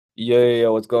Yeah,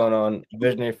 what's going on?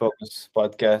 Visionary Focus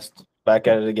podcast, back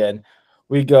at it again.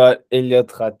 We got Eliot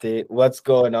Rathe. What's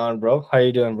going on, bro? How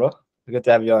you doing, bro? Good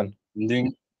to have you on. I'm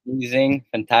doing amazing,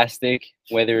 fantastic.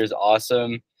 Weather is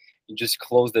awesome. You just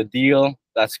closed the deal.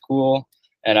 That's cool.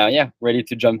 And yeah, ready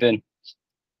to jump in.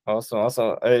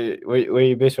 Awesome. Hey, where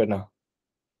you based right now?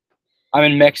 I'm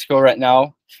in Mexico right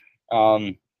now,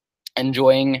 um,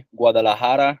 enjoying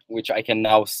Guadalajara, which I can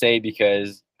now say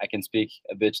because I can speak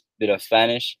a bit of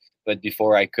Spanish, but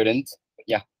before I couldn't. But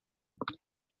yeah,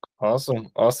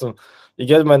 Awesome. You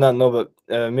guys might not know,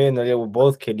 but me and Eliot were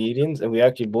both Canadians, and we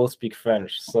actually both speak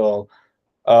French. So,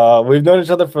 we've known each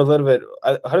other for a little bit.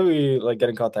 How do we like get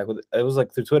in contact with? It was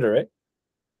like through Twitter, right?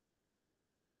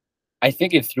 I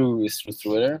think it's through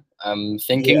Twitter. I'm Yeah.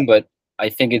 thinking, but I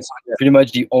think it's pretty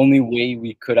much the only way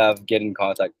we could have get in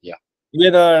contact. Yeah.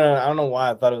 Yeah, no. I don't know why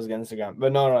I thought it was Instagram,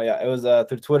 but no, yeah, it was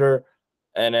through Twitter,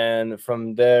 and then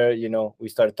from there, we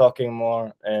started talking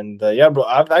more, and yeah, bro,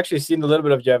 I've actually seen a little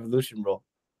bit of your evolution, bro.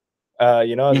 As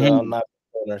an hmm online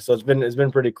owner, so it's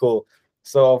been pretty cool.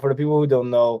 So for the people who don't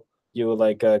know you,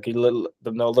 like, can you let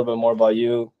them know a little bit more about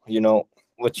you?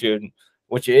 What your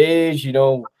what your age,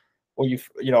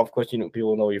 where of course,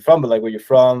 people know where you're from, but like where you're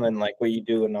from and like what you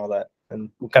do and all that, and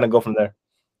we'll kind of go from there.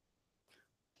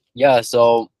 Yeah.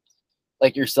 So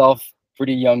like yourself,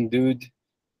 pretty young dude.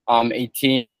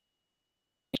 18.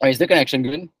 Is the connection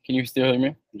good? Can you still hear me?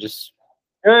 I'm just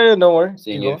Yeah, don't worry, keep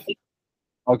seeing going. if.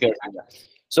 Okay.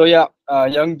 So yeah,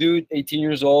 young dude, 18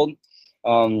 years old,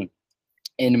 um,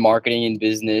 in marketing and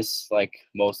business, like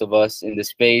most of us in the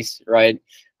space, right?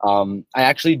 I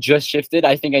actually just shifted.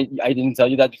 I think I didn't tell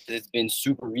you that because it's been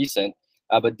super recent.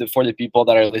 But for the people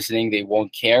that are listening, they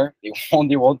won't care.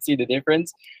 They won't see the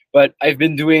difference. But I've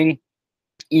been doing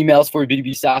emails for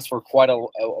B2B SaaS for quite a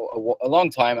long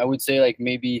time. I would say like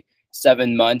maybe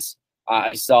 7 months.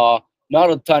 I saw not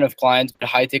a ton of clients, but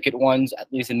high ticket ones,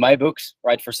 at least in my books,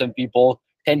 right? For some people,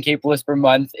 10K plus per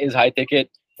month is high ticket.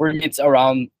 For me, it's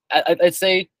around, I'd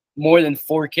say more than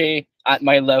 4K at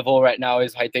my level right now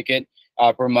is high ticket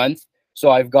per month. So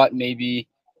I've gotten maybe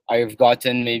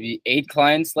 8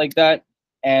 clients like that.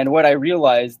 And what I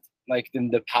realized like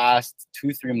in the past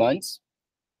 2, 3 months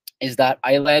is that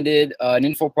I landed an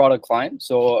info product client,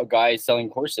 so a guy selling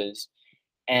courses,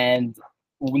 and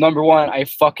number one, I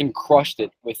fucking crushed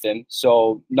it with him.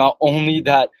 So not only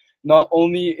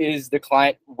is the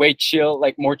client way chill,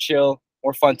 like more chill,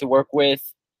 more fun to work with,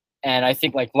 and I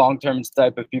think like long term it's the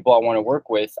type of people I want to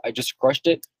work with. I just crushed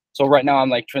it. So right now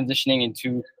I'm like transitioning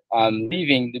into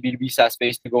leaving the B2B SaaS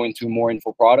space to go into more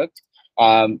info product,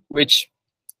 which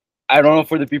I don't know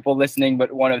for the people listening,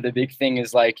 but one of the big thing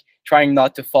is like trying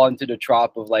not to fall into the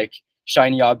trap of like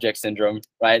shiny object syndrome,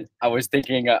 right? I was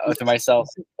thinking to myself,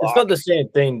 It's not fuck. the same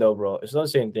thing though, bro. It's not the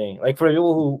same thing. Like for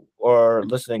people who are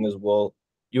listening as well,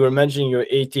 you were mentioning you're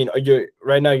 18. You're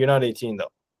right now. You're not 18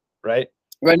 though, right?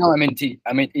 Right now I'm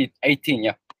in 18,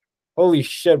 yeah. Holy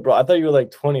shit, bro! I thought you were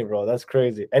like 20, bro. That's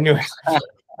crazy. Anyways,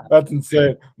 that's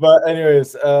insane. But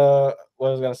anyways, what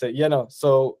I was gonna say, no.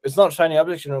 So it's not shiny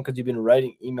object syndrome because you've been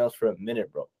writing emails for a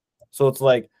minute, bro. So it's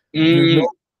like you know Mm,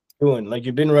 what you're doing. Like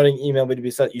you've been writing email, but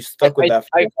you stuck with that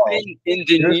for a I've while. been in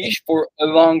the You're niche for a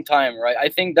long time, right? I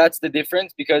think that's the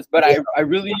difference because, but I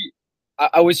really,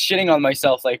 I was shitting on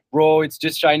myself, like, bro, it's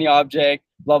just shiny object,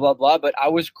 blah blah blah. But I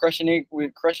was crushing it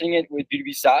with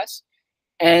B2B SaaS,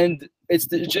 and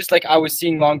just like I was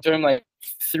seeing long term, like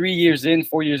 3 years in,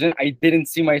 4 years in, I didn't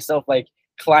see myself like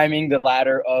climbing the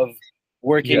ladder of yeah,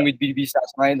 working with B2B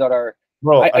SaaS clients that are,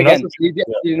 bro. again, Another maybe I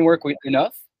yeah. didn't work with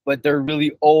enough, but they're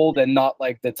really old and not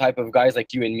like the type of guys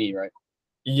like you and me, right?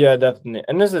 Yeah, definitely.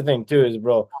 And this is the thing too, is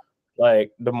bro,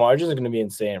 like the margins are gonna be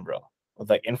insane, bro. With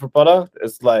like info product,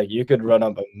 it's like you could run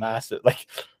up a massive like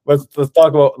let's talk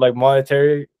about like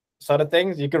monetary side of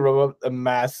things. You could run up a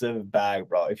massive bag,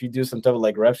 bro. If you do some type of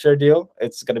like rev share deal,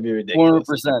 it's gonna be ridiculous.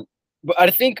 100%. But I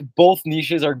think both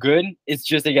niches are good. It's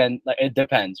just again, like it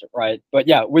depends, right? But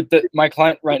yeah, with my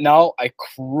client right now, I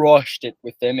crushed it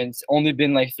with them. And it's only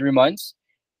been like 3 months,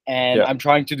 and Yeah. I'm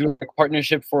trying to do like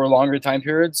partnership for a longer time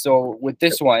period. So with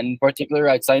this one in particular,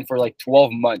 I'd signed for like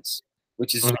 12 months,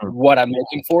 which is Mhm. what I'm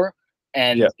looking for.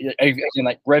 Yeah. And again,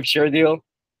 like rev share deal,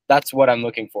 that's what I'm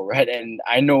looking for, right? And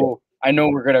I know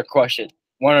we're gonna crush it,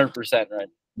 100%, right?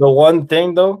 The one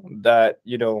thing though that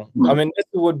I Mhm. mean, this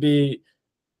would be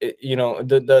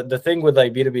the thing with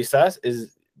like B2B SaaS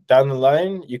is down the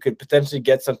line you could potentially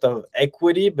get some type of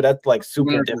equity, but that's like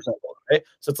super 100%. difficult, right?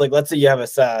 So it's like let's say you have a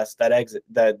SaaS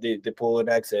that they pull an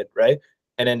exit, right?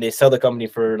 And then they sell the company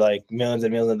for like millions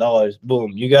and millions of dollars.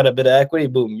 Boom, you got a bit of equity,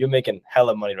 boom, you're making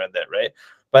hella money right there, right?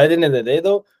 But at the end of the day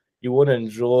though, you want to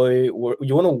enjoy, you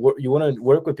want to work, you want to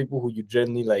work with people who you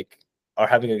genuinely like are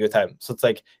having a good time. So it's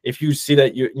like if you see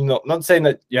that you know, not saying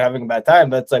that you're having a bad time,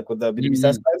 but it's like with the B2B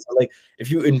SaaS Mhm. clients, like if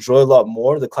you enjoy a lot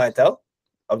more the clientele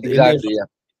of the Indians, Exactly. Yeah.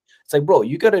 it's like, bro,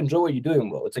 you gotta enjoy what you're doing,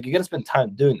 bro. It's like you gotta spend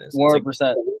time doing this. It's like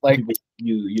 100%. Like people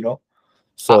you know.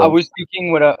 I So was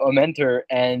speaking with a mentor,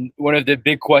 and one of the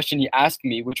big question he asked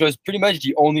me, which was pretty much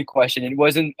the only question. It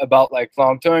wasn't about like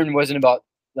long term. It wasn't about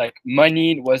like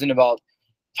money. It wasn't about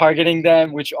targeting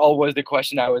them, which all was the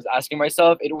question I was asking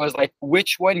myself. It was like,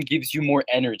 which one gives you more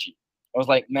energy? I was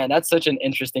like, man, that's such an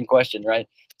interesting question, right?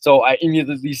 So I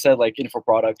immediately said like info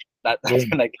product. That's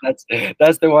boom. like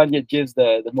that's the one that gives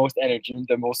the most energy,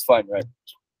 the most fun, right?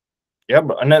 Yeah,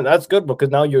 bro. And then that's good because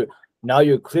now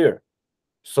you're clear.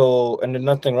 So and there's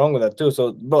nothing wrong with that too.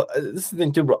 So bro, this is the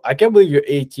thing too, bro. I can't believe you're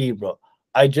 18, bro.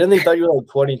 I genuinely thought you were like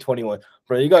 2021.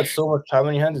 Bro, you got so much time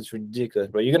on your hands, it's ridiculous,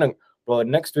 bro. You're gonna bro,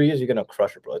 next 2 years you're gonna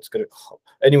crush it, bro. It's gonna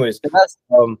anyways. And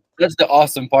Um that's the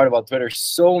awesome part about Twitter.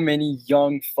 So many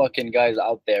young fucking guys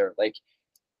out there. Like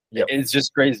yep. it's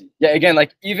just crazy. Yeah, again,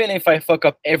 like even if I fuck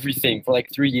up everything for like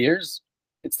 3 years,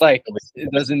 it's like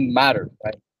it doesn't matter,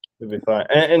 right? It'll be fine.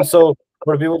 And so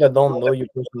for people that don't know you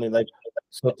personally, like,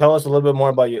 so tell us a little bit more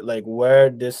about you, like where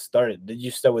this started. Did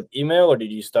you start with email or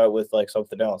did you start with like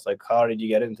something else? Like, how did you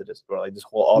get into this, bro? Like this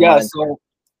whole Yeah, online.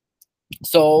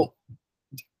 so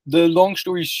the long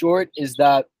story short is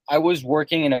that I was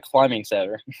working in a climbing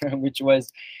center, which was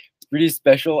pretty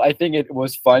special. I think it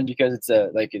was fun because it's a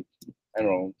like it, I don't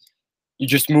know, you're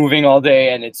just moving all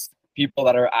day and it's people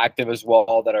that are active as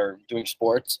well that are doing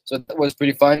sports. So that was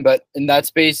pretty fun. But in that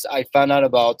space, I found out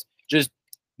about just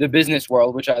the business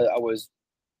world, which I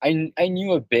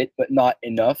knew a bit, but not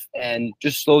enough. And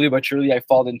just slowly but surely, I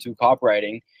fall into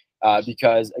copywriting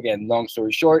because, again, long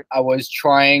story short, I was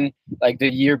trying, like the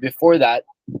year before that,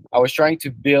 I was trying to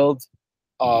build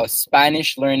a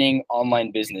Spanish learning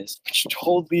online business, which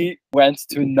totally went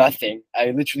to nothing.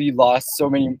 I literally lost so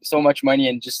much money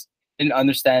and just didn't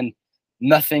understand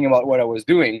nothing about what I was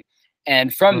doing.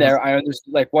 And from Mhm. there, I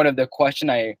understood like one of the question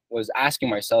I was asking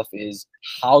myself is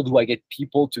how do I get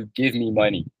people to give me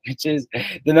money, which is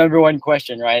the number one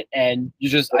question, right? And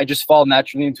I just fall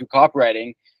naturally into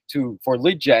copywriting to for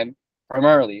lead gen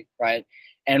primarily, right?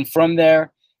 And from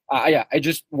there, yeah, I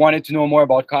just wanted to know more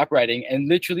about copywriting, and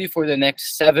literally for the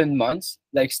next 7 months,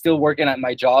 like still working at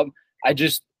my job, I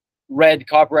just read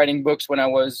copywriting books when I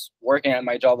was working at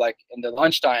my job, like in the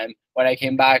lunchtime. When I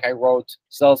came back, I wrote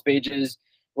sales pages,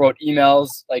 wrote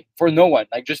emails, like for no one,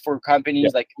 like just for Yeah.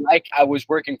 companies, like I was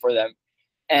working for them.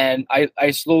 And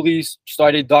I slowly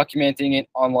started documenting it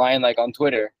online, like on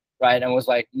Twitter, right? And was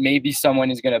like, maybe someone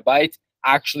is gonna bite.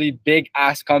 Actually, big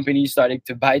ass companies started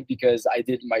to bite because I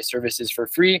did my services for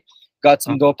free, got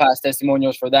some Mhm. dope ass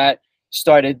testimonials for that,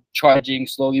 started charging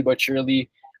slowly but surely.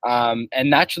 And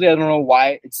naturally, I don't know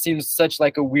why it seems such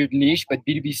like a weird niche, but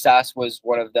B2B SaaS was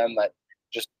one of them that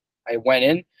just I went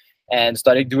in and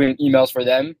started doing emails for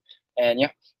them. And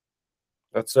yeah,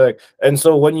 That's sick. And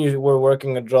so when you were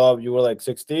working a job, you were like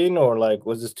 16 or like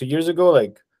was this 2 years ago?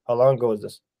 Like how long ago was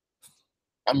this?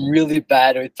 I'm really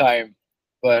bad with time.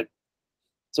 But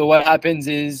so what happens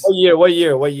is What year? What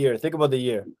year? What year? Think about the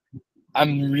year.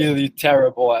 I'm really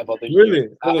terrible about the year. Really?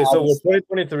 Okay, so we're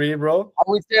 2023, bro. I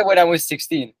would say when I was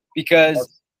 16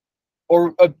 because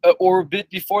or a bit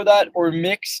before that or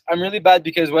mix. I'm really bad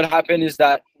because what happened is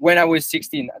that when I was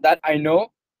 16, that I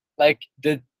know, like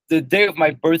the day of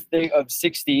my birthday of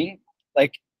 16,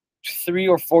 like 3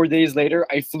 or 4 days later,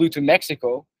 I flew to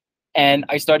Mexico and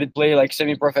I started playing like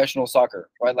semi-professional soccer,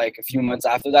 right? Like a few months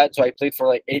after that. So I played for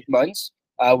like 8 months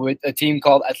with a team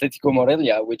called Atletico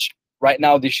Morelia, which right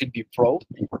now they should be pro.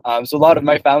 So a lot of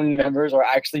my family members are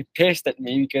actually pissed at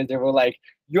me because they were like,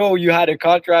 yo, you had a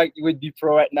contract, you would be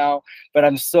pro right now. But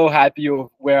I'm so happy with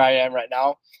where I am right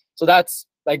now. So that's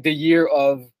like the year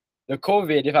of the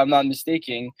COVID, if I'm not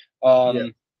mistaken. Yeah.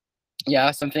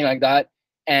 Yeah, something like that.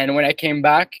 And when I came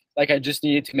back, like I just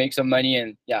needed to make some money,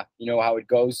 and yeah, you know how it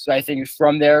goes. So I think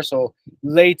from there, so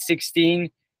late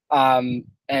 16, and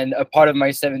a part of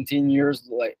my 17 years,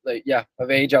 like yeah,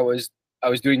 of age, I was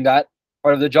doing that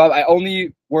part of the job. I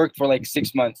only worked for like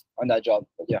 6 months on that job,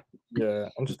 but yeah. Yeah,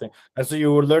 interesting. And so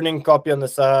you were learning copy on the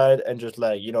side and just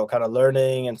like, kind of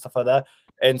learning and stuff like that.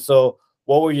 And so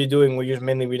what were you doing? Were you just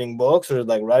mainly reading books or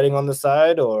like writing on the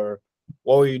side or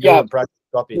what were you doing Yeah, to practice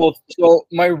copy? well, so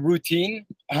my routine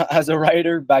as a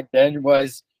writer back then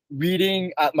was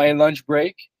reading at my lunch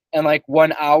break and like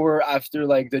 1 hour after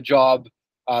like the job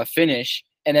finish,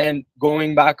 and then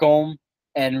going back home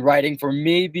and writing for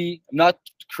maybe not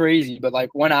crazy, but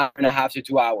like 1 hour and a half to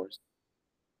 2 hours.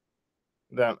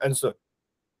 Damn. And so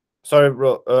Sorry,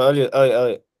 bro.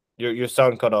 Elliot, your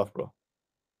sound cut off, bro.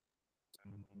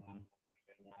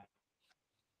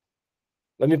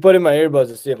 Let me put in my earbuds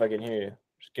to see if I can hear you.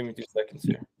 Just give me 2 seconds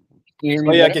here. Can you hear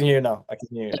Oh me yeah, I better? can hear you now. I can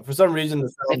hear you. For some reason, the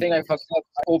I sound. think I fucked up.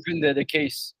 I opened the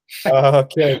case.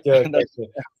 Okay. Like,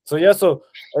 So yeah, so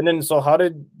how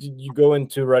did you go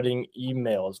into writing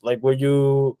emails? Like, were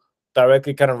you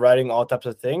directly kind of writing all types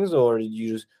of things, or did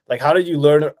you just like how did you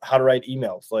learn how to write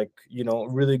emails? Like,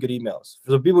 really good emails.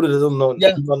 For the people that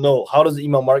yeah. do not know how does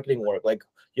email marketing work? Like,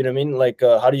 you know what I mean? Like,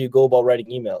 how do you go about writing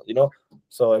email?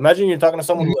 So imagine you're talking to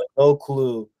someone Mhm. who has no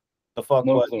clue the fuck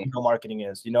No what clue. email marketing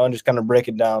is, and just kind of break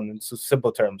it down in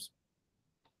simple terms.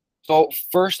 So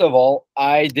first of all,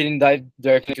 I didn't dive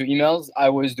directly to emails. I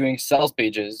was doing sales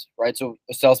pages, right? So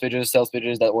sales pages.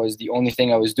 That was the only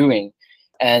thing I was doing,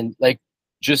 and like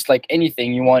just like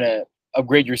anything, you want to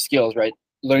upgrade your skills, right?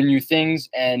 Learn new things,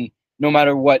 and no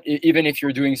matter what, even if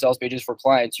you're doing sales pages for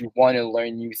clients, you want to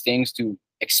learn new things to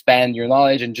expand your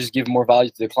knowledge and just give more value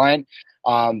to the client.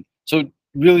 So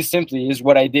really simply, is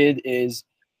what I did is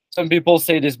some people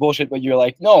say this bullshit, but you're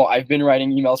like, no, I've been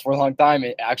writing emails for a long time.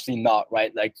 It actually not,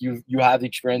 right? Like you have the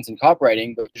experience in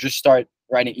copywriting, but you just start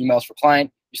writing emails for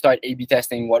client. You start A/B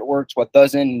testing what works, what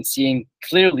doesn't, and seeing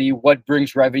clearly what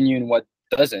brings revenue and what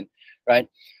doesn't, right?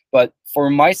 But for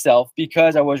myself,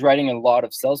 because I was writing a lot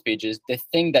of sales pages, the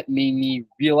thing that made me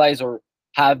realize or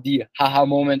have the haha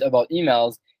moment about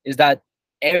emails is that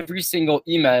every single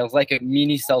email is like a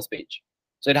mini sales page.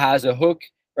 So it has a hook,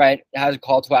 right? It has a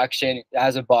call to action, it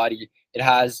has a body, it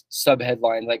has sub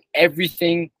headline. Like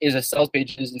everything is a sales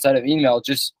pages inside of email,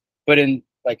 just put in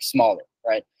like smaller,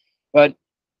 right? But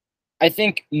I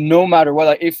think no matter what,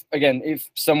 like if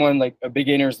someone like a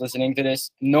beginner is listening to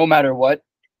this, no matter what,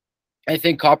 I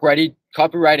think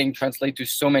copywriting translates to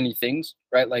so many things,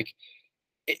 right? Like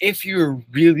if you're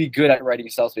really good at writing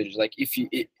sales pages, like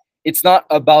it's not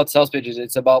about sales pages,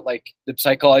 it's about like the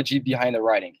psychology behind the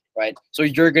writing, right? So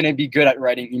you're going to be good at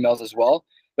writing emails as well.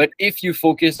 But if you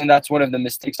focus, and that's one of the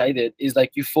mistakes I did, is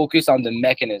like you focus on the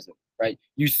mechanism, right?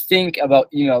 You think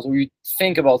about emails or you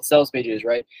think about sales pages,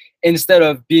 right? Instead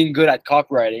of being good at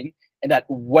copywriting, and that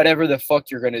whatever the fuck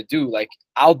you're going to do, like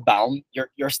outbound,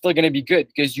 you're still going to be good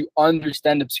because you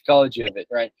understand the psychology of it,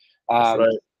 right? That's um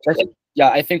right. so I think, yeah,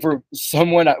 I think for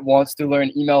someone that wants to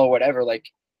learn email or whatever, like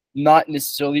not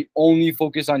necessarily only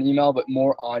focus on email, but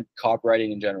more on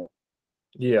copywriting in general.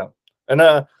 Yeah, and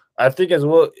I think as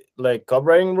well, like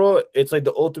copywriting, bro, it's like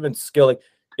the ultimate skill. Like,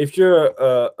 if you're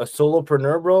a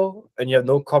solopreneur, bro, and you have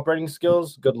no copywriting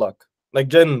skills, good luck. Like,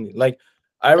 genuinely, like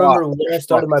I Yeah, remember when you're I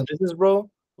started my fucked. business, bro.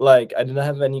 Like, I didn't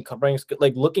have any copywriting skill.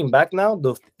 Like, looking back now,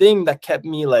 the thing that kept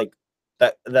me like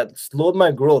that slowed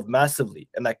my growth massively,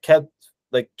 and that kept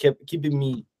keeping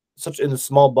me such in a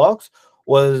small box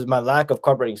was my lack of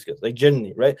copywriting skills, like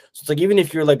genuinely, right? So it's like even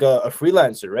if you're like a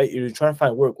freelancer, right? You're trying to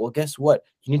find work. Well, guess what?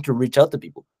 You need to reach out to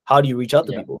people. How do you reach out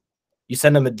to Yeah, people? You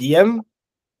send them a DM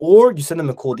or you send them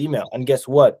a cold email. And guess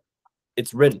what?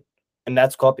 It's written. And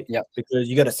that's copy yeah. because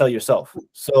you got to sell yourself.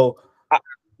 So I,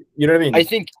 you know what I I mean?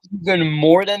 think even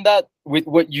more than that, with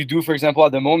what you do, for example,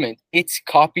 at the moment, it's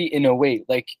copy in a way,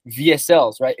 like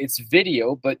VSLs, right? It's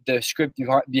video, but the script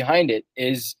behind it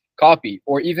is copy.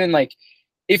 Or even like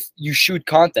if you shoot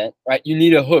content, right, you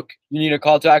need a hook, you need a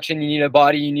call to action, you need a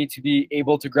body, you need to be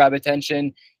able to grab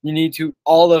attention, you need to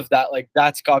all of that. Like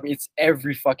that's copy. It's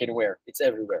every fucking where. It's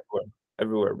everywhere.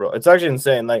 Everywhere, bro. It's actually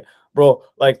insane. Like, bro,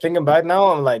 like thinking back now,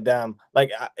 I'm like, damn.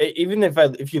 Like, even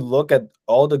if you look at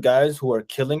all the guys who are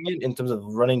killing it in terms of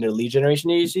running their lead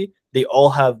generation agency, they all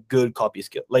have good copy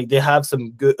skill. Like, they have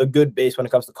a good base when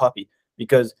it comes to copy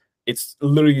because it's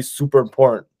literally super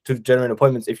important to generate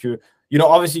appointments. If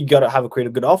obviously you gotta have a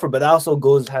creative good offer, but that also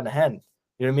goes hand in hand.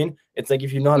 You know what I mean? It's like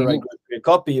if you know how to write Hmm. great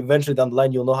copy, eventually down the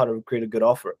line you'll know how to create a good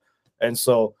offer. And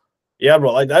so yeah,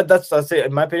 bro. Like that's it.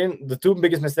 In my opinion, the two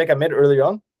biggest mistake I made early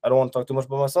on. I don't want to talk too much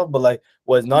about myself, but like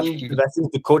was not investing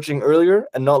into coaching earlier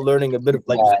and not learning a bit of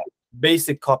like Yeah.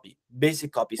 basic copy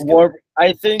skill. What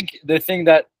I think the thing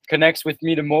that connects with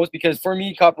me the most, because for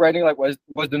me copywriting like was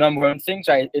the number one thing,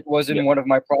 so it Yeah, wasn't one of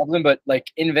my problem, but like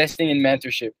investing in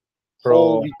mentorship. bro.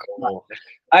 Holy crap.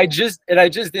 I just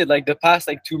did like the past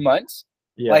like 2 months.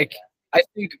 Yeah, Like I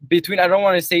think between, I don't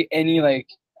want to say any like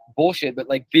bullshit, but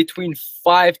like between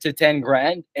 5 to 10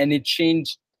 grand, and it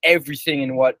changed everything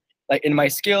in what, like in my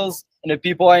skills and the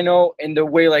people I know and the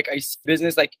way like I see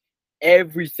business, like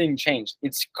everything changed.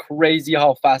 It's crazy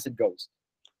how fast it goes.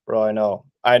 bro.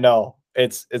 I know.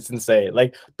 It's insane.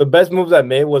 Like the best moves I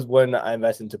made was when I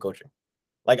invested into coaching.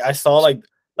 Like I saw like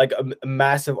a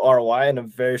massive ROI in a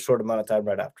very short amount of time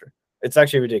right after. It's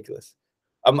actually ridiculous.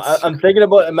 I'm thinking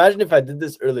about, imagine if I did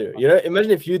this earlier. You know,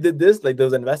 imagine if you did this, like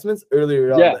those investments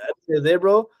earlier on. Yeah, At the end of the day,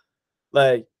 bro,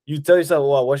 like you tell yourself,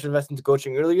 well, I should invest into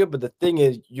coaching earlier. But the thing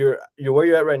is, you're where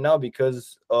you're at right now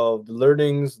because of the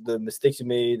learnings, the mistakes you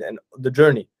made, and the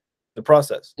journey, the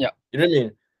process. yeah, You know what I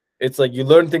mean? It's like you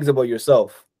learn things about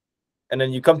yourself, and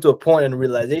then you come to a point and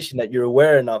realization that you're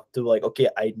aware enough to like, okay,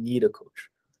 I need a coach.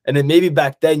 And then maybe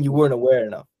back then you weren't aware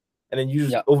enough, and then you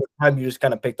just yeah. over time you just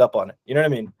kind of picked up on it. You know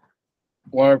what I mean?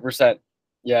 100%.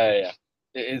 Yeah, yeah, yeah.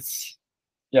 It's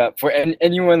yeah, for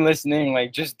anyone listening,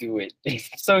 like just do it. It's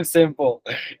so simple.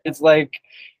 It's like,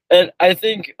 and I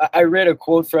think I read a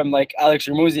quote from like Alex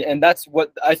Ramosi, and that's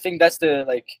what I think that's the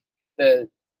like the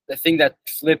the thing that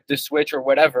flipped the switch or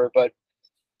whatever. But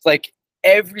it's like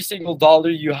every single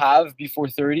dollar you have before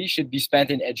 30 should be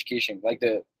spent in education. Like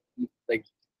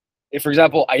if for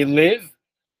example I live,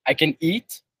 I can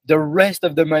eat. The rest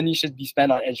of the money should be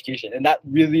spent on education, and that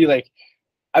really like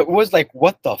I was like,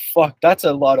 what the fuck? That's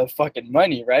a lot of fucking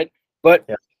money, right? But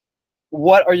Yeah,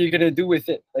 what are you gonna do with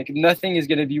it? Like nothing is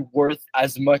gonna be worth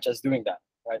as much as doing that,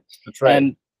 right? that's right.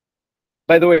 And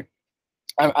by the way,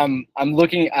 I'm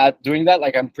looking at doing that.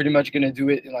 Like I'm pretty much gonna do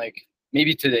it in like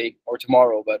maybe today or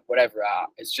tomorrow, but whatever.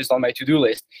 It's just on my to-do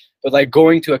list. But like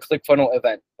going to a ClickFunnels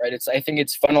event, right? I think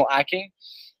it's funnel hacking.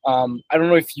 I don't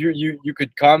know if you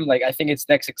could come. Like I think it's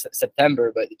next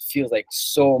September, but it feels like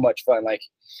so much fun. Like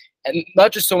and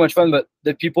not just so much fun, but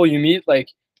the people you meet. Like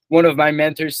one of my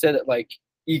mentors said that like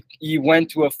he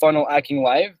went to a funnel hacking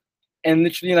live and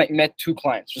literally like met 2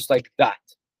 clients just like that.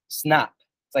 Snap.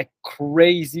 It's like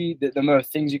crazy the amount of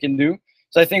things you can do.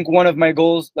 So I think one of my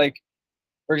goals, like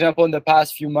for example, in the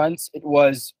past few months, it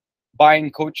was buying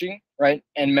coaching, right,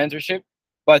 and mentorship.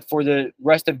 But for the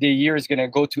rest of the year, is gonna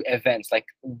go to events, like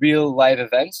real live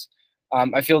events.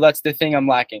 I feel that's the thing I'm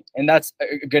lacking, and that's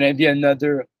gonna be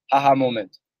another haha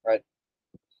moment, right?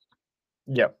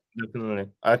 Yeah,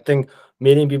 definitely. I think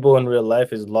meeting people in real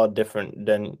life is a lot different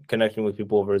than connecting with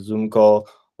people over a Zoom call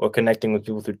or connecting with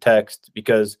people through text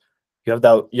because you have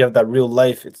that real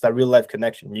life. It's that real life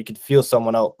connection. You could feel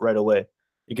someone out right away.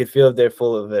 You could feel if they're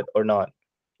full of it or not.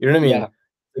 You know what I mean? Yeah,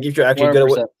 Like if you're actually one hundred good at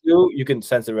what percent. you do, you can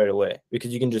sense it right away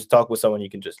because you can just talk with someone. You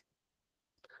can just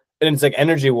and it's like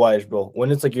energy wise, bro.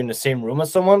 When it's like you're in the same room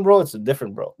as someone, bro, it's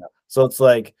different, bro. So it's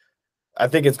like I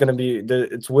think it's gonna be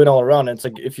it's win all around. And it's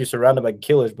like if you're surrounded by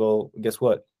killers, bro, guess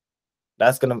what?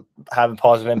 That's gonna have a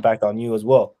positive impact on you as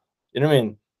well. You know what I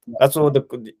mean? That's what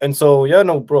the and so yeah,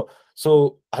 no, bro.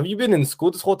 So have you been in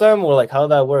school this whole time, or like how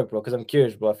did that work, bro? Because I'm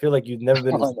curious, bro. I feel like you've never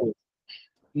been in No, school.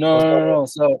 no, What's that no, no.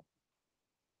 So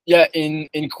yeah,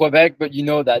 in Quebec, but you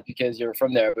know that because you're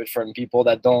from there. But from people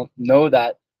that don't know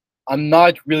that, I'm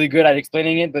not really good at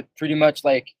explaining it. But pretty much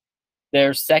like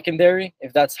they're secondary,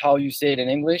 if that's how you say it in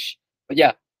English. But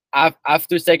yeah,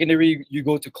 after secondary, you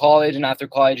go to college, and after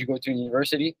college, you go to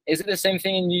university. Is it the same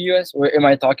thing in the US, or am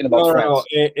I talking about No, no, no.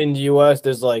 France? In the US,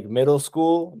 there's like middle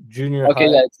school, junior Okay,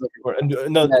 high, yeah, it's or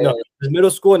no, yeah, no, yeah. there's middle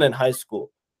school and then high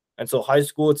school. And so high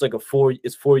school, it's like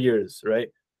it's 4 years, right?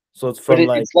 So it's But from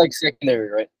like it's like secondary,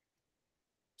 right?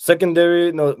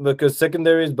 secondary, no, because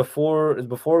secondary is before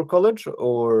college,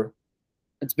 or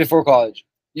It's before college.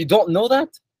 You don't know that?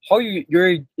 How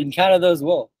you're in Canada as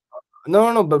well? no,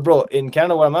 no, no. But bro, in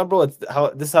Canada, where I'm at, bro, it's how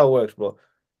this is how it works, bro.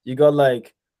 You got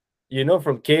like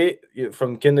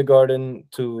from kindergarten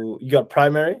to you got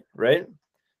primary, right?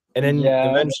 And then Yeah.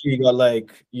 eventually you got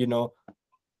like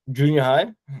junior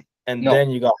high, and No. then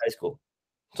you got high school.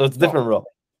 So it's No. different, bro.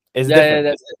 It's Yeah, yeah, different.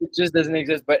 that it just doesn't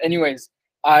exist. But anyways,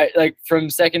 I like from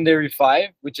secondary 5,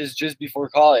 which is just before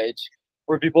college.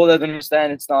 For people that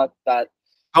understand, it's not that.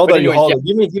 How old But are you? anyways, How yeah,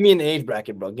 old? Give me an age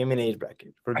bracket, bro. Give me an age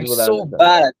bracket for I'm people that so understand.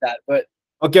 bad at that. But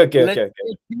Okay, okay, let's okay, okay.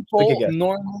 say Take a people guess.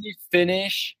 normally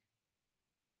finish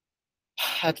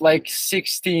at like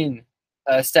 16,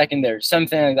 secondary,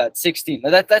 something like that. 16.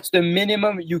 Now that's the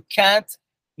minimum. You can't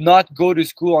not go to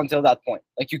school until that point.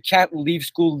 Like you can't leave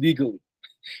school legally.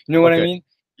 You know what I Okay. mean?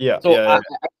 Yeah, So yeah,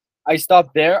 yeah. I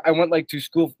stopped there. I went like to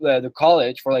school, the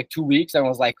college for like 2 weeks. And I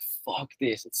was like, fuck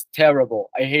this. It's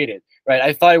terrible. I hate it. Right.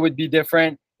 I thought it would be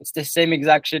different. It's the same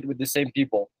exact shit with the same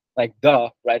people. Like, duh.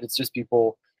 Right. It's just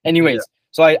people. Yeah. Anyways,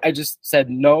 so I just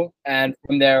said no. And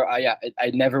from there, yeah,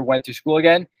 I never went to school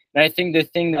again. And I think the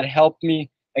thing that helped me,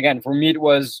 again, for me, it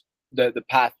was the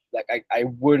path. Like, I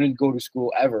wouldn't go to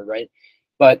school ever. Right.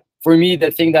 But for me, the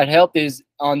thing that helped is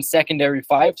on secondary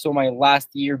 5. So my last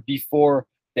year before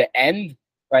the end,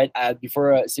 right?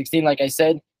 Before 16, like I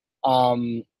said,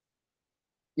 um,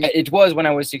 yeah, it was when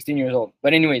I was 16 years old.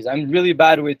 But anyways, I'm really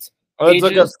bad with Oh, it's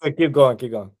okay. ages. Okay, keep going,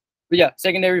 keep going. But yeah,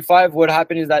 secondary 5. What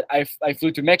happened is that I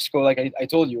flew to Mexico, like I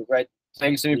told you, right?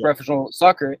 playing Yeah. semi-professional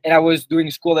soccer, and I was doing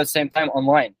school at the same time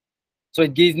online. So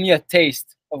it gave me a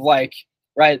taste of like,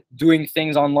 right, doing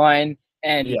things online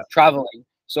and Yeah. traveling.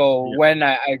 So Yeah. when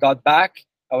I got back,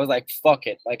 I was like, fuck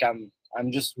it. Like I'm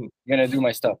just Mm. gonna do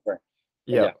my stuff, right?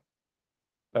 But Yeah. yeah.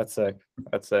 That's sick.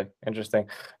 That's sick. Interesting.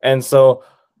 And so,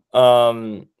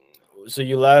 um, so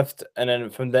you left, and then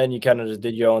from then you kind of just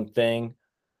did your own thing.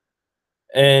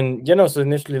 And so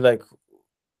initially, like,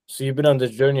 so you've been on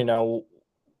this journey now.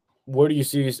 Where do you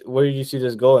see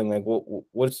this going? Like,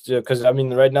 what's the? Because I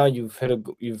mean, right now you're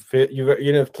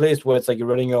in a place where it's like you're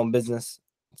running your own business.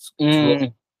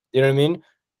 Mm, You know what I mean?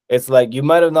 It's like you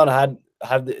might have not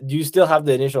have the. Do you still have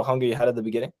the initial hunger you had at the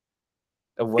beginning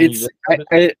of when you it's just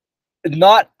started?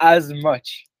 not as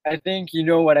much. I think you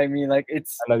know what I mean. Like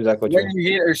it's I know exactly what you when mean.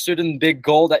 you hit a certain big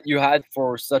goal that you had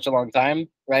for such a long time,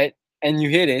 right? And you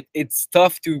hit it, it's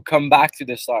tough to come back to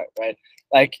the start, right?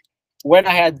 Like when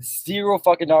I had zero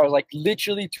fucking dollars, like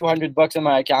literally $200 in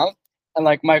my account, and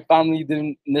like my family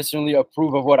didn't necessarily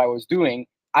approve of what I was doing,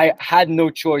 I had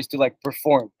no choice to like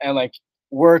perform and like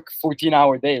work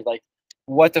 14-hour days. Like,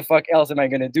 what the fuck else am I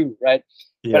gonna do, right?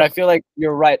 But Yeah. I feel like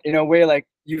you're right in a way. Like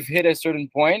you've hit a certain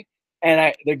point, and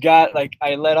I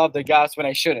let off the gas when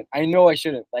I shouldn't. I know I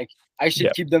shouldn't. Like I Yeah.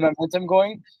 should keep the momentum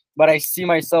going, but I see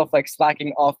myself like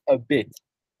slacking off a bit,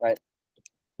 right?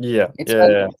 Yeah. It's Yeah.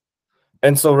 fun Yeah. though.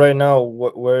 And so right now,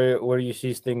 where do you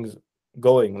see things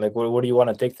going? Like, where do you want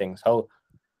to take things? How,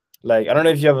 like, I don't know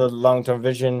if you have a long term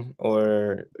vision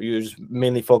or you just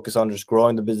mainly focus on just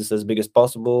growing the business as big as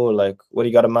possible. Or like, what do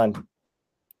you got in mind?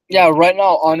 Yeah, right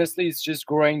now, honestly, it's just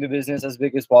growing the business as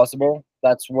big as possible.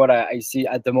 That's what I see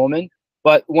at the moment.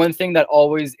 But one thing that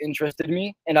always interested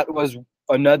me, and that was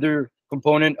another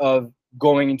component of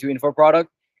going into info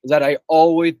product, is that I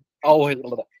always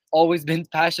been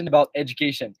passionate about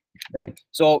education.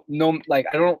 So no, like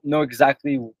I don't know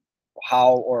exactly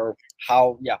how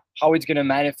it's gonna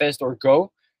manifest or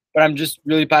go, but I'm just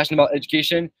really passionate about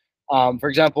education. For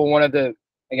example, one of the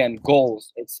again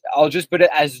goals. I'll just put it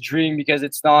as dream because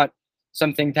it's not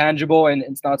something tangible and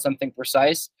it's not something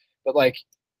precise. But like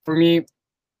for me,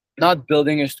 not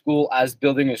building a school as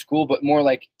building a school, but more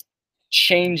like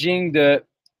changing the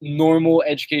normal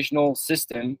educational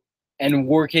system and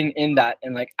working in that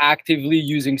and like actively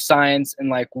using science and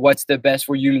like what's the best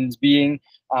for humans being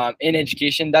in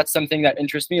education. That's something that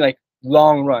interests me, like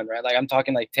long run, right? Like I'm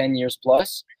talking like 10 years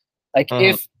plus. Like Mhm.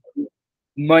 if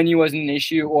money wasn't an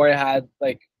issue or I had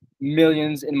like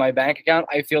millions in my bank account,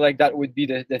 I feel like that would be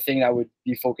the thing I would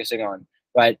be focusing on,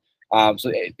 right?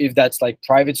 So if that's like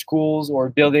private schools or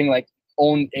building like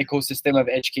own ecosystem of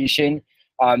education,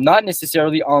 not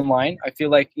necessarily online. I feel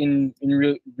like in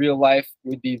real life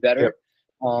would be Yep. better.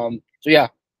 So yeah,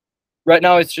 right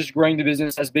now it's just growing the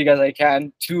business as big as I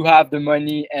can to have the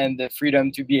money and the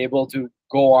freedom to be able to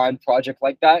go on project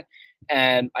like that.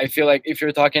 And I feel like if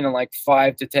you're talking in like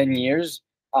 5 to 10 years,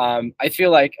 I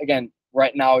feel like again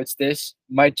right now it's this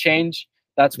might change.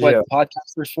 That's what Yeah.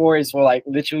 podcasters for is for like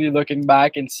literally looking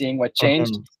back and seeing what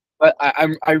changed. Mhm. But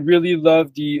I really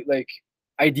love the like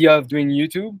idea of doing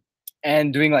YouTube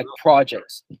and doing like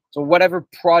projects. So whatever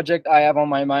project I have on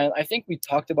my mind, I think we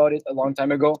talked about it a long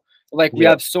time ago. Like we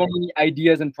Yeah. have so many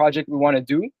ideas and projects we want to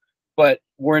do, but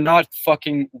we're not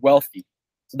fucking wealthy.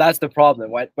 So that's the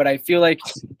problem, right? But I feel like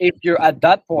if you're at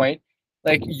that point,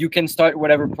 like you can start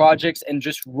whatever projects and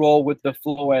just roll with the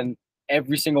flow, and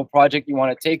every single project you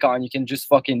want to take on, you can just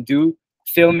fucking do,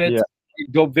 film it, Yeah.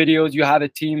 dope videos. You have a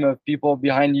team of people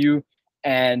behind you,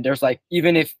 and there's like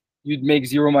even if you'd make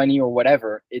zero money or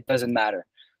whatever, it doesn't matter.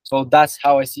 So that's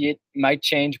how I see it. Might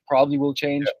change, probably will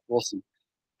change. We'll see.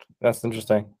 That's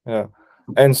interesting. Yeah.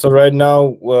 And so right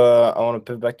now, I want to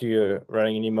pivot back to your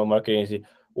running an email marketing agency.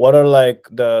 What are like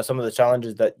some of the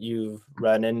challenges that you've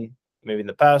ran in maybe in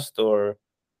the past or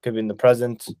could be in the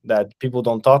present that people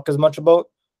don't talk as much about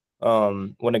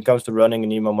when it comes to running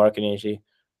an email marketing agency?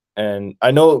 And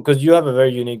I know because you have a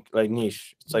very unique like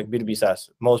niche. It's like B2B SaaS.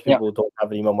 Most Yeah. people don't have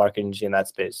an email marketing agency in that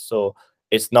space. So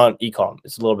it's not e-com.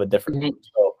 It's a little bit different. Mhm.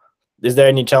 So is there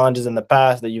any challenges in the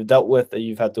past that you've dealt with that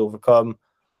you've had to overcome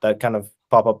that kind of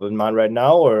pop up in mind right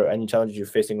now, or any challenges you're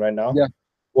facing right now Yeah.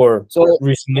 or So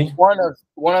recently?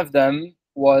 one of them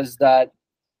was that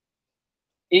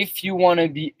if you want to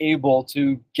be able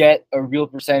to get a real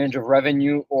percentage of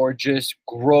revenue or just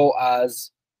grow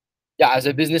as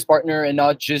a business partner and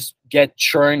not just get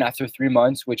churn after 3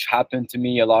 months, which happened to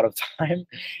me a lot of time,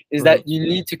 is Mhm. that you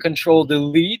need to control the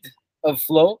lead of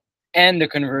flow and the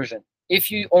conversion.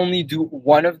 If you only do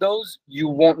one of those, you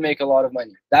won't make a lot of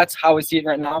money. That's how I see it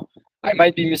right now. I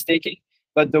might be mistaken,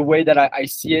 but the way that I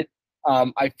see it,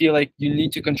 I feel like you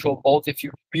need to control both if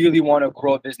you really want to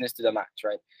grow a business to the max,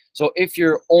 right? So if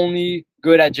you're only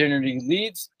good at generating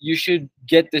leads, you should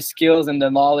get the skills and the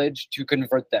knowledge to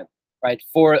convert them, right?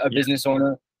 For a business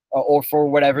owner, or for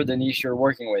whatever the niche you're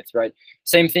working with, right?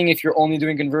 Same thing if you're only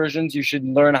doing conversions, you should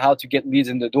learn how to get leads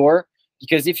in the door,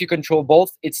 because if you control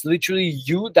both, it's literally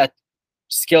you that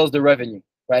scales the revenue,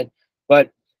 right?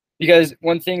 But because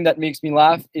one thing that makes me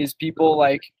laugh is people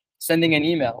like sending an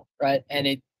email, right? And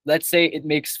it, let's say it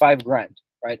makes 5 grand,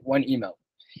 right? One email.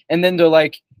 And then they're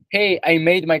like, hey, I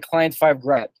made my client 5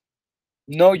 grand.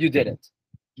 No, you didn't.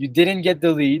 You didn't get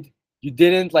the lead. You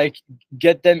didn't like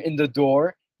get them in the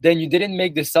door. Then you didn't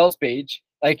make the sales page.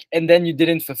 Like, and then you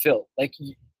didn't fulfill. Like,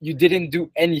 you didn't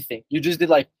do anything. You just did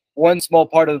like one small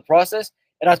part of the process.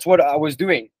 And that's what I was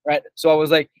doing, right? So I was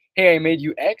like, hey, I made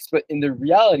you X. But in the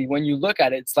reality, when you look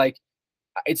at it, it's like,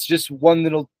 it's just one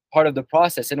little part of the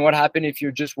process. And what happened if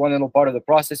you're just one little part of the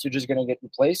process? You're just going to get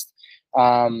replaced.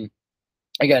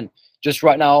 Again, just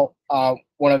right now,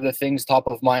 one of the things top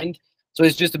of mind. So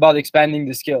it's just about expanding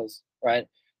the skills, right?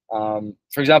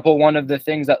 For example, one of the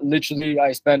things that literally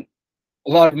I spent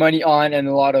a lot of money on and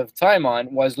a lot of time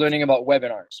on was learning about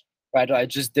webinars, right? I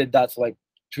just did that for like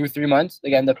 2-3 months.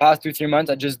 Again, the past 2-3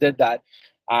 months, I just did that.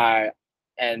 I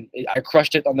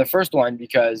crushed it on the first one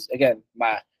because, again,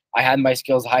 I had my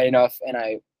skills high enough, and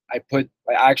I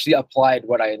actually applied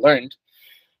what I learned.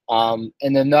 And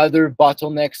another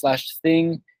bottleneck slash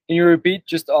thing. Can you repeat?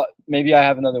 Just maybe I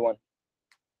have another one.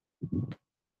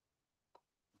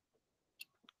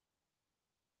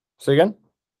 Say again?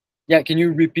 Yeah, can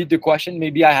you repeat the question?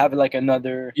 Maybe I have like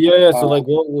another. Yeah. So like,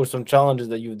 what were some challenges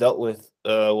that you've dealt with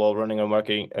while running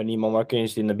an email marketing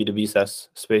agency in the B2B SaaS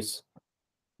space?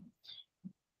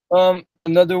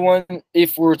 Another one,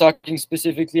 if we're talking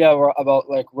specifically about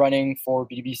like running for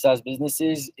B2B SaaS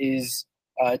businesses, is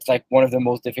it's like one of the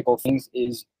most difficult things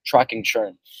is tracking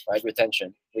churn, right?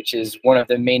 Retention, which is one of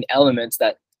the main elements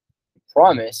that you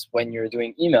promise when you're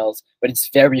doing emails, but it's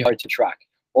very hard to track.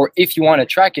 Or if you want to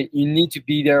track it, you need to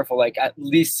be there for like at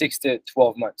least 6 to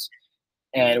 12 months.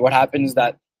 And what happens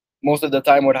that most of the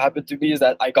time, what happened to me is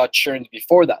that I got churned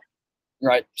before that,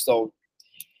 right? So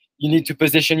you need to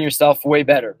position yourself way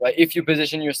better, right? If you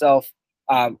position yourself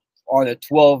on a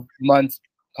 12-month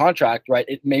contract, right,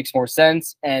 it makes more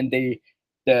sense, and the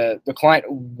client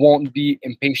won't be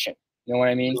impatient. You know what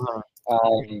I mean?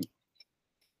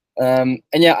 And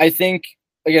yeah, I think,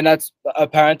 again, that's a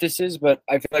parenthesis, but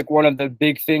I feel like one of the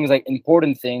big things, like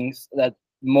important things that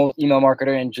most email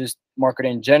marketer and just marketer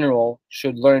in general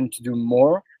should learn to do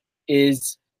more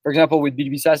is, for example, with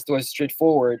B2B SaaS, it was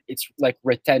straightforward. It's like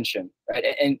retention, right?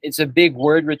 And it's a big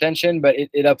word, retention, but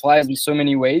it applies in so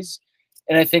many ways.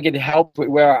 And I think it helped with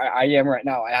where I am right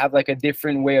now. I have like a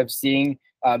different way of seeing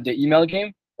the email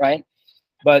game, right?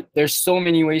 But there's so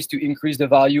many ways to increase the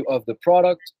value of the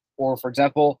product. Or, for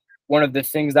example, one of the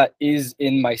things that is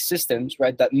in my systems,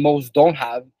 right, that most don't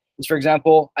have is, for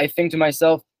example, I think to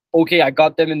myself, okay, I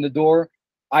got them in the door,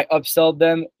 I upsell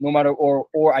them no matter,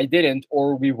 or I didn't,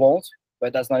 or we won't,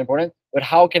 but that's not important. But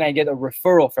how can I get a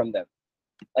referral from them?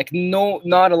 Like, no,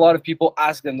 not a lot of people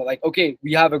ask them, like, okay,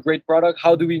 we have a great product.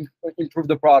 How do we improve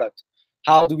the product?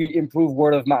 How do we improve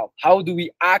word of mouth? How do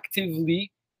we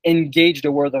actively engage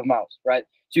the word of mouth, right?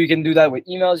 So you can do that with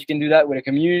emails. You can do that with a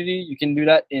community. You can do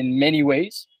that in many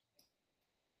ways.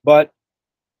 But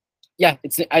yeah,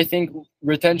 I think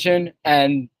retention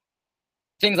and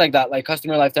things like that, like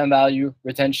customer lifetime value,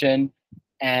 retention,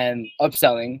 and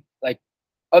upselling. Like,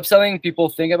 upselling, people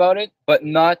think about it, but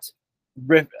not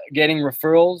getting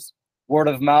referrals, word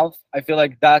of mouth. I feel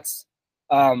like that's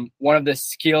one of the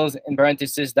skills, in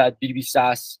parenthesis, that B2B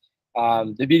SaaS,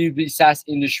 the B2B SaaS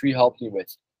industry helped me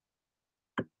with.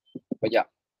 But yeah.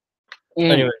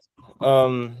 Anyways,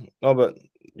 no, but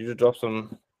you just dropped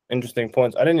some interesting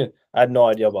points. I had no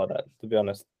idea about that, to be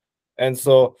honest. And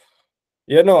so,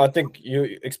 yeah, no, I think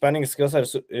you expanding skill set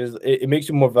is it makes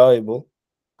you more valuable,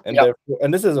 and therefore,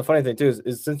 and this is a funny thing too,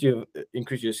 is since you've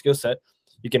increased your skill set,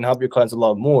 you can help your clients a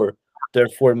lot more.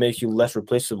 Therefore, it makes you less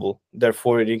replaceable.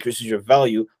 Therefore, it increases your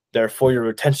value. Therefore, your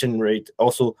retention rate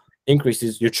also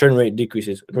increases. Your churn rate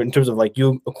decreases in terms of like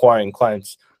you acquiring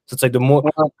clients. So it's like the more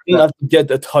you don't have to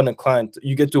get a ton of clients,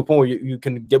 you get to a point where you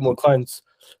can get more clients,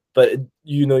 but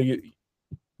you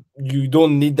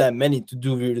don't need that many to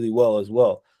do really well as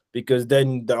well, because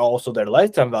then their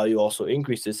lifetime value also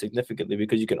increases significantly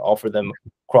because you can offer them,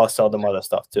 cross-sell them other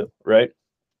stuff too, right?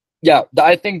 Yeah,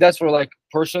 I think that's for like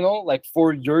personal, like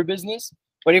for your business.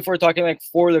 But if we're talking like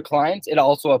for the clients, it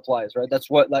also applies, right? That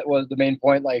was the main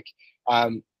point, like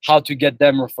how to get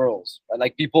them referrals, right?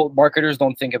 Like marketers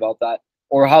don't think about that.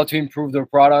 or how to improve their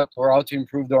product or how to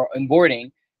improve their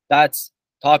onboarding. That's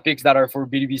topics that are for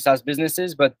B2B SaaS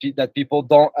businesses, but that people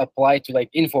don't apply to like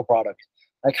info product.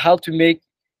 Like how to make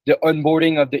the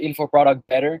onboarding of the info product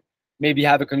better. Maybe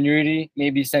have a community,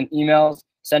 maybe send emails,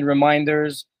 send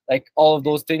reminders, like all of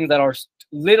those things that are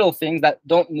little things that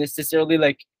don't necessarily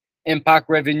like impact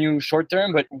revenue short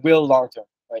term, but will long term,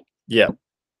 right? Yeah,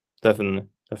 definitely,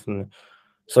 definitely.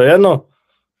 So yeah, no,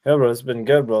 yeah, bro, it's been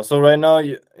good, bro. So right now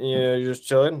you're just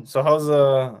chilling. So how's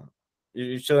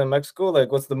you chilling in Mexico?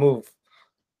 Like, what's the move?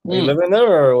 Are you Mm. living there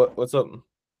or what's up?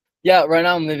 Yeah, right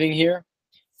now I'm living here.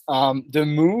 The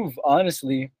move,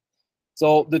 honestly.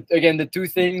 So again, the two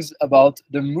things about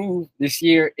the move this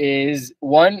year is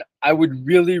one, I would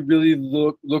really, really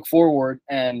look forward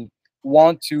and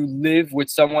want to live with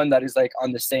someone that is like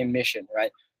on the same mission,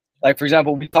 right? Like for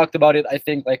example, we talked about it, I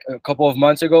think like a couple of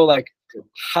months ago, like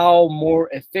how more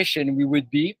efficient we would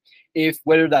be if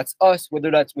whether that's us,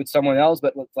 whether that's with someone else,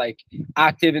 but with like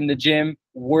active in the gym,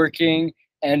 working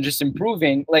and just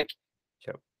improving, like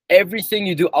Yep. everything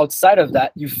you do outside of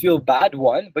that, you feel bad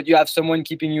one, but you have someone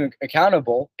keeping you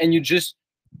accountable, and you just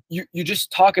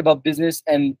talk about business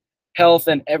and health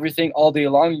and everything all day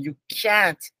long. You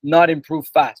can't not improve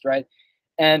fast, right?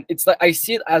 And it's like I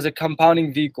see it as a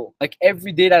compounding vehicle. Like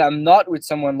every day that I'm not with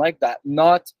someone like that,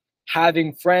 not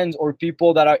having friends or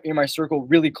people that are in my circle,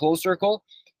 really close circle,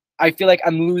 I feel like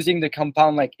I'm losing the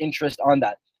compound like interest on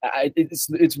that.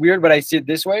 It's weird, but I see it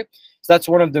this way. So that's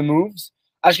one of the moves.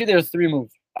 Actually, there are three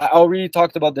moves. I already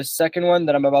talked about the second one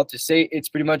that I'm about to say. It's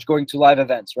pretty much going to live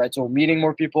events, right? So meeting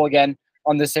more people again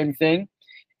on the same thing.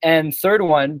 And third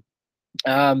one,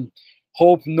 um,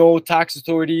 hope no tax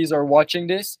authorities are watching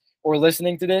this or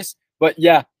listening to this. But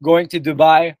yeah, going to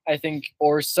Dubai, I think,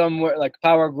 or somewhere like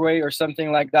Paraguay or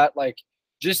something like that. Like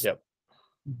just Yep.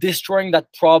 destroying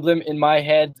that problem in my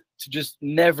head to just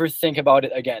never think about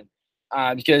it again.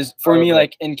 Because for me, Right.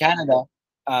 like in Canada,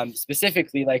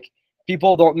 specifically, like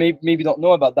people don't maybe don't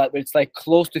know about that, but it's like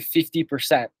close to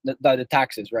 50% the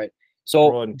taxes, right? So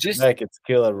Bro, in Quebec, it's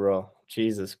killer, bro.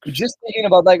 Jesus. just thinking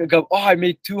about like, oh, I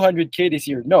made 200K this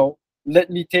year. No, let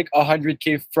me take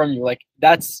 100K from you. Like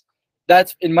that's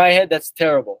in my head, that's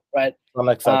terrible, right? Um,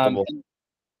 Unacceptable.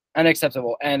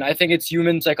 unacceptable. And I think it's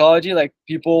human psychology. Like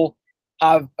people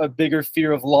have a bigger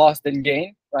fear of loss than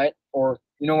gain, right? Or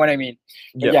you know what I mean?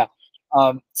 But Yep.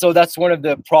 yeah. So that's one of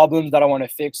the problems that I want to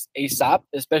fix ASAP,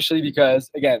 especially because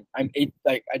again, I'm eight,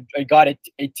 like I got it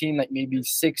 18, like maybe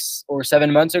 6 or 7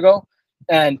 months ago,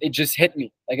 and it just hit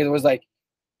me. Like it was like,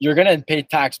 you're gonna pay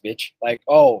tax, bitch. Like,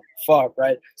 oh fuck,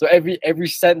 right? So every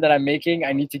cent that I'm making,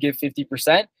 I need to give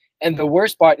 50%. And the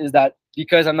worst part is that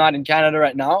because I'm not in Canada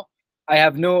right now, I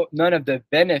have none of the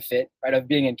benefit, right, of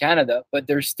being in Canada, but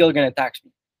they're still gonna tax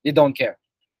me. They don't care,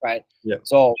 right? Yep.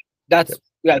 So Yep. that's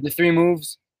yeah, the three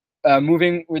moves.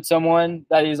 Moving with someone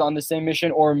that is on the same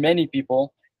mission or many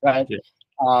people, right?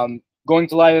 Yeah. Going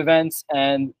to live events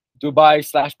and Dubai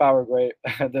slash Paraguay,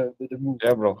 the move.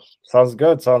 Yeah, bro. Sounds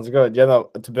good. Sounds good. Yeah,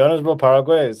 no, to be honest, bro,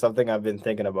 Paraguay is something I've been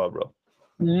thinking about, bro.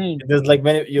 Mhm. There's like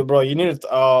many you bro, you need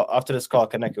to after this call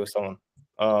connect with someone.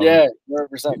 Yeah,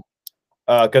 100%.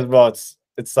 Because bro,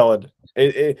 it's solid.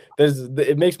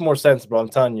 It makes more sense, bro. I'm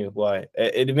telling you why.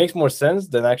 It makes more sense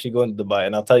than actually going to Dubai,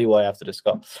 and I'll tell you why after this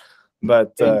call.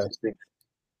 But Interesting.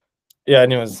 yeah,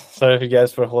 anyways, sorry if you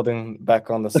guys for holding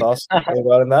back on the sauce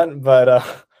regarding that. But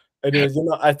anyways,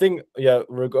 I think yeah,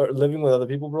 living with other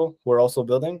people, bro, who are also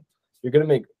building, you're gonna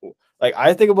make like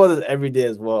I think about this every day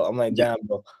as well. I'm like, Yeah, damn,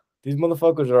 bro, these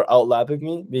motherfuckers are outlapping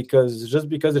me because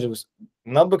it was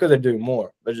not because they're doing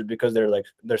more, but just because they're like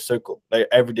their circle, like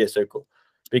everyday circle.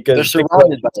 they're Because think about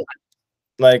surrounded by it.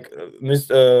 like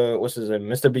Mr. What's his name?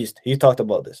 Mr. Beast. He talked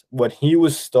about this when he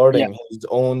was Yeah, starting his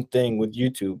own thing with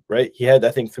YouTube, right? He had I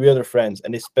think three other friends,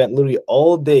 and they spent literally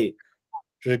all day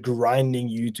just grinding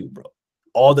YouTube, bro,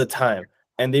 all the time.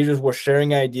 And they just were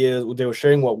sharing ideas. They were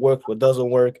sharing what works, what doesn't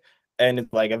work, and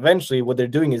it's like eventually what they're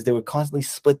doing is they were constantly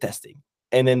split testing,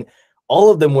 and then all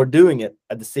of them were doing it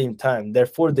at the same time.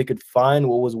 Therefore, they could find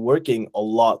what was working a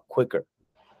lot quicker.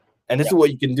 And this yeah. is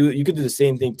what you can do. You could do the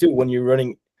same thing too when you're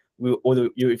running,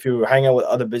 if you hang out with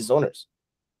other business owners,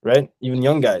 right? Even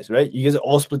young guys, right? You guys are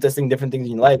all split testing different things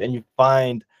in your life, and you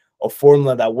find a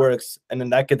formula that works, and then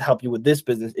that could help you with this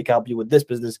business. It can help you with this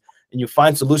business, and you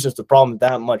find solutions to problems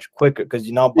that much quicker because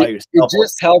you're not by It yourself.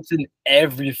 just helps in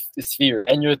every sphere,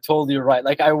 and you're totally right.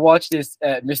 Like I watched this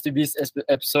Mr. Beast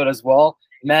episode as well.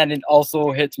 Man, it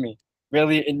also hit me.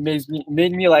 Really, it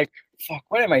made me like, fuck,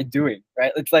 what am I doing?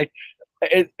 Right? It's like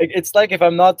it's like if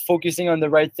I'm not focusing on the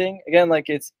right thing again, like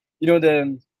it's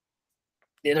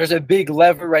there's a big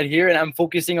lever right here, and I'm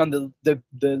focusing on the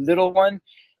little one.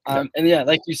 Yeah. And yeah,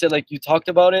 like you said, like you talked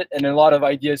about it, and a lot of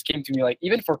ideas came to me. Like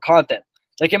even for content,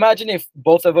 like imagine if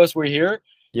both of us were here,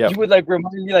 Yeah. you would like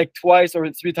remind me like twice or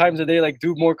three times a day, like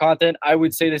do more content. I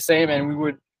would say the same, and we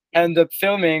would end up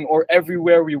filming, or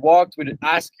everywhere we walked, we'd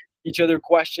ask each other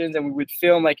questions, and we would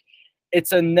film. Like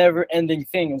it's a never-ending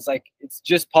thing. It's like it's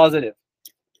just positive.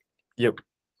 Yep.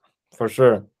 For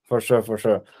sure. For sure. For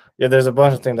sure. Yeah. There's a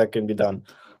bunch of things that can be done.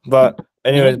 But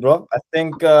anyways, Mhm. bro, I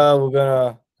think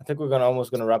we're gonna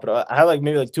almost gonna wrap it up. I have like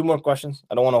maybe like two more questions.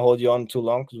 I don't want to hold you on too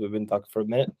long because we've been talking for a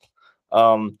minute.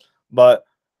 But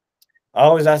I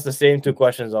always ask the same two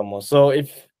questions almost. So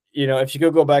if you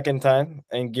could go back in time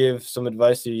and give some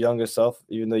advice to your younger self,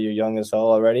 even though you're young as hell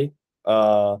already,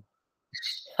 uh,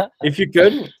 if you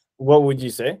could, what would you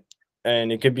say?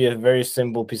 And it could be a very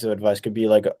simple piece of advice. Could be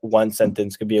like one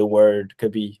sentence. Could be a word.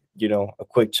 Could be a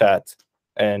quick chat.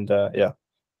 And yeah,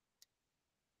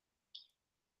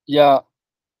 Yeah,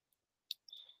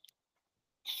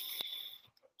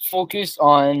 focus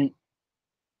on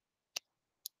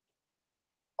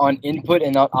input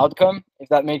and not outcome, if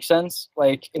that makes sense.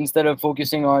 Like instead of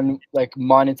focusing on like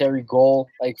monetary goal,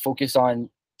 like focus on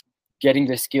getting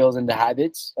the skills and the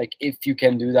habits. Like if you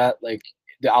can do that, like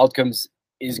the outcomes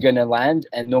is gonna land,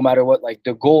 and no matter what, like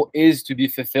the goal is to be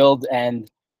fulfilled and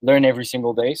learn every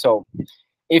single day. So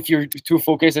if you're too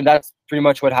focused, and that's pretty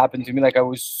much what happened to me, like I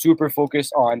was super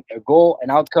focused on a goal, an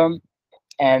outcome,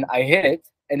 and I hit it,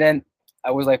 and then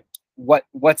I was like,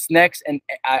 what's next? And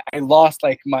I lost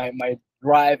like my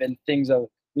drive and things of,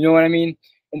 you know what I mean?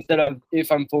 Instead of,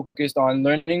 if I'm focused on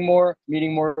learning more,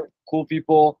 meeting more cool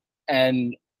people,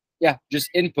 and yeah, just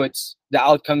inputs, the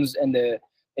outcomes and the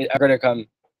it are gonna come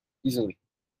easily.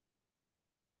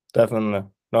 definitely.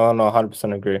 No, no,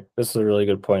 100% agree. This is a really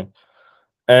good point.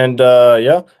 And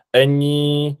yeah,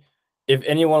 any if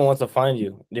anyone wants to find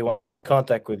you, they want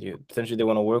contact with you, potentially they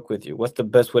want to work with you. What's the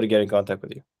best way to get in contact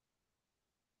with you?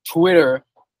 Twitter,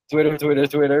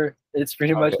 Twitter. It's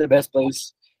pretty much Okay. the best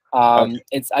place. Okay.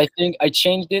 It's, I think I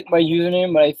changed it, my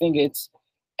username, but I think it's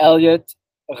Eliot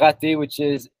Rathe, which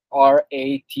is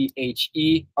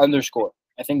RATHE underscore.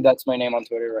 I think that's my name on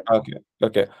Twitter right now. Okay.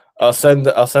 Okay. I'll send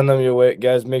them your way,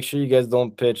 guys. Make sure you guys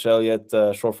don't pitch Elliot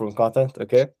short form content,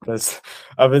 okay? Because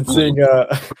I've been seeing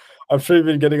I'm sure you've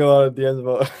been getting a lot of DMs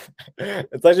about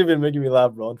it's actually been making me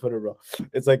laugh, bro, on Twitter, bro.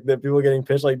 It's like the people getting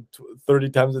pitched like 30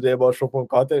 times a day about short form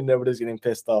content and everybody's getting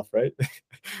pissed off, right?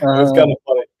 And it's kind Uh,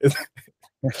 of funny.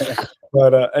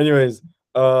 But anyways,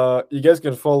 you guys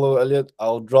can follow Elliot.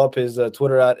 I'll drop his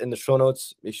Twitter in the show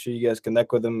notes. Make sure you guys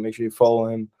connect with him. Make sure you follow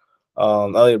him.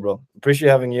 Elliot, bro, appreciate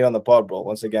having you on the pod, bro.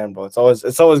 Once again, bro, it's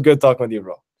always good talking with you,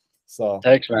 bro. So,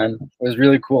 Thanks, man. It was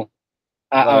really cool.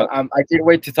 uh, I can't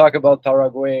wait to talk about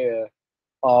Paraguay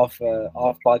off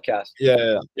podcast. yeah,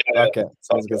 yeah, yeah. Okay,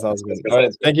 sounds good, sounds good. All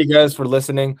right, thank you guys for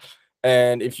listening.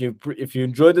 And if you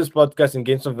enjoyed this podcast and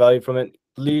gained some value from it,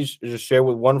 please just share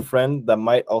with one friend that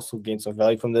might also gain some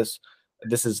value from this.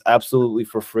 This is absolutely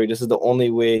for free. This is the only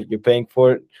way you're paying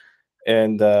for it,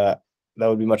 and that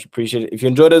would be much appreciated. If you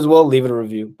enjoyed it as well, leave it a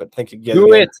review. But thank you guys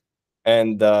Do again, it.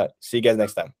 and see you guys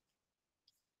next time.